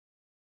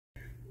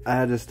I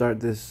had to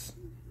start this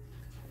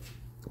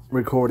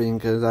recording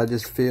because I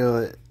just feel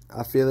it.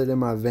 I feel it in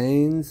my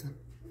veins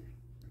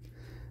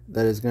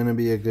that it's going to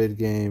be a good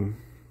game.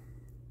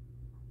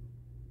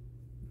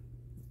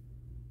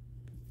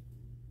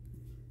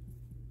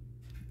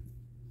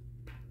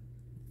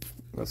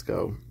 Let's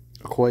go.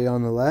 Okoye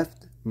on the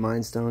left,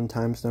 Mind Stone,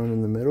 Time Stone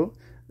in the middle.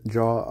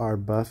 Draw our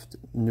buffed,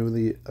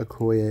 newly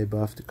Okoye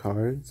buffed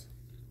cards.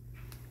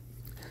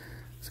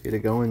 Let's get it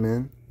going,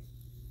 man.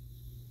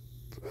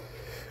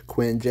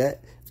 Quinjet,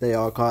 they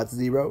all caught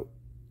 0.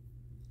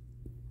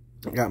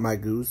 Got my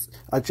Goose.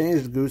 I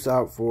changed Goose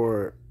out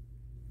for,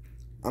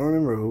 I don't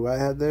remember who I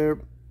had there.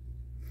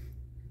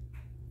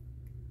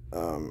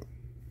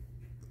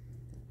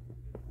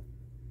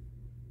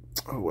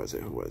 Who was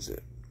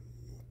it?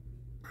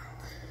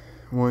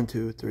 1,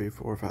 2, 3,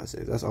 4, 5,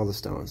 6. That's all the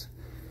stones.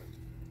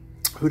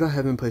 Who do I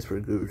have in place for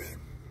a Goose?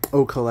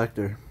 Oh,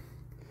 Collector.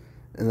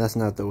 And that's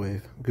not the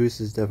wave. Goose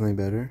is definitely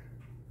better.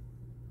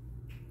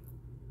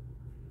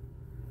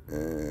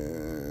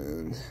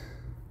 And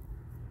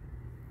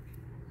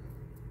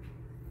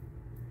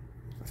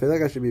I feel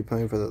like I should be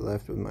playing for the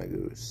left with my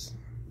Goose.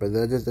 But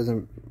that just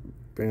doesn't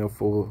bring a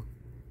full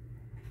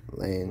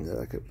lane that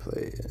I could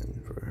play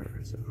in for her.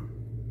 So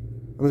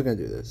I'm just going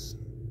to do this.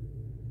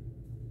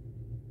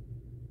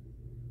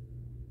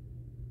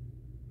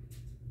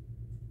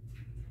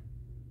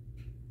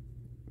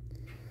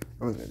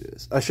 I'm just going to do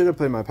this. I should have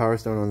played my Power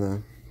Stone on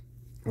the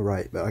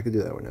right, but I could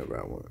do that whenever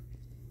I want.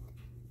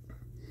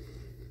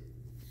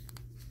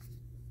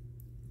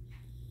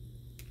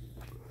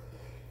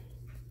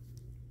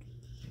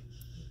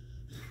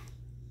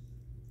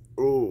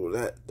 Oh,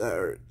 that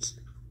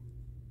hurts.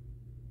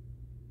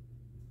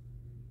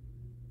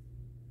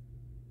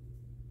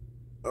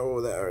 Oh,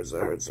 that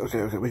hurts.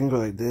 Okay, we can go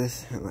like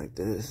this, and like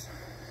this.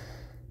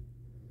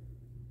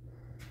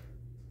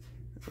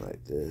 And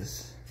like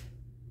this.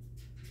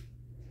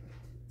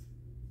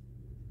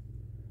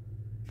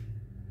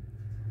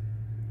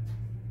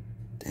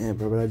 Damn,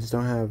 bro, but I just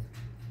don't have...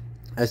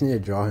 I just need to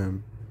draw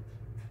him.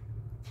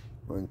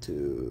 1,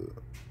 2,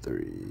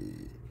 3,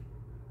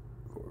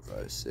 4,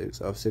 5,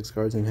 6. I have 6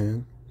 cards in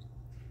hand.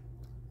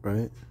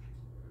 Right?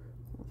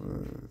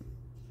 1.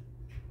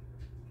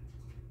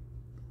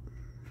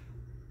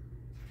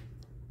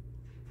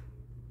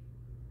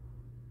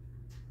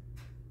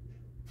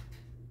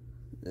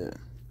 Yeah.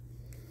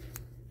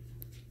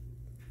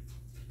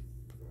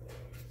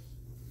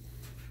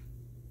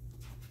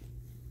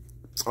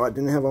 Oh, I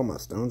didn't have all my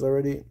stones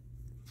already?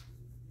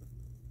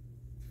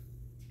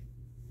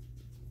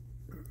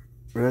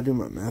 Or did I do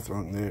my math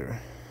wrong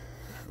there?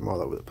 I'm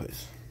all over the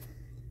place.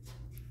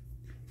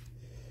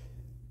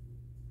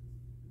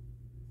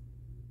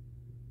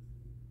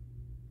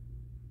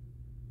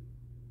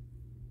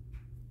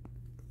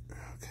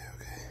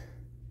 Okay.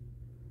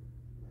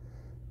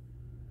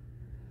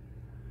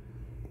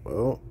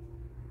 Well,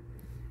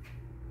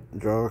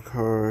 draw a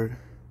card.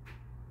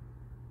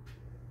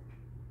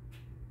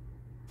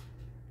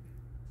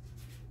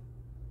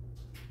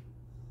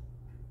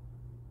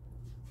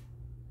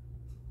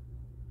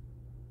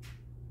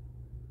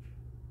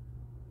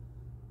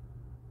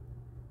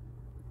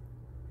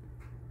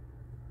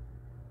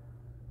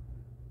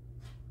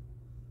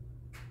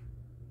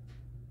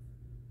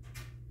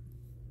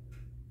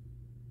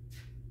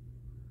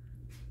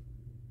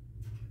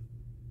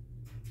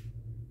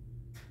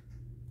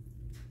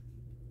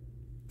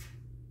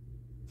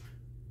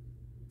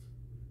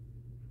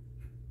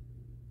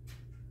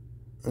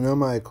 I know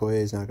my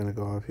Okoye is not going to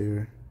go off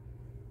here,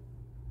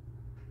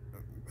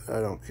 but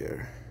I don't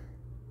care.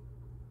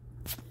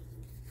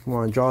 Come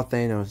on, draw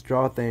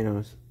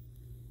Thanos.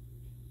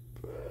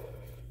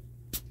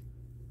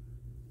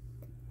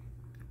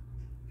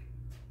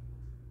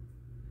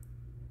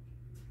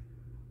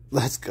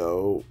 Let's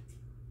go.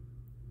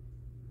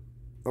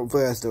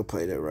 Hopefully I still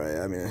played it right.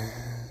 I mean,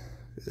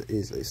 I could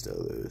easily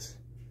still lose.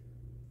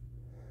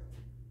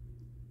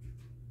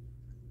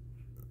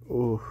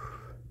 Ooh.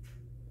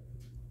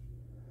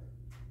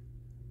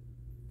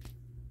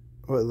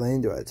 What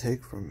lane do I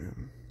take from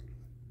him?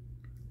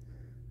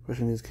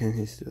 Question is, can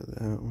he steal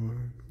that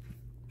one?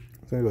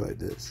 I'm gonna go like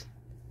this.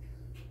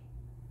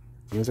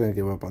 I'm just gonna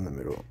give up on the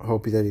middle.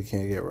 Hope that he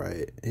can't get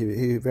right.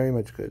 He very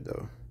much could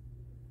though.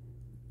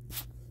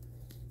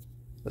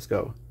 Let's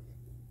go.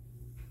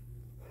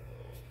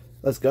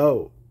 Let's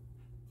go.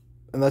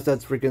 Unless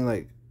that's freaking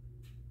like,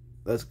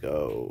 let's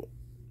go.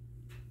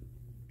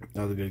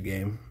 That was a good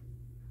game.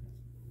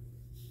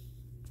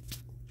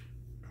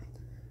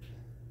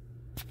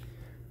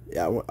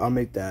 Yeah, I'll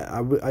make that.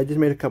 I just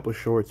made a couple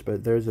shorts,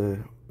 but there's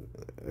a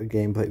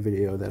gameplay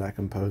video that I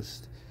can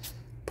post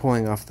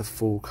pulling off the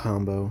full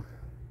combo.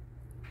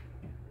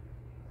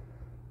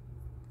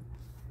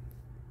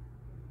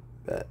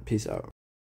 But peace out.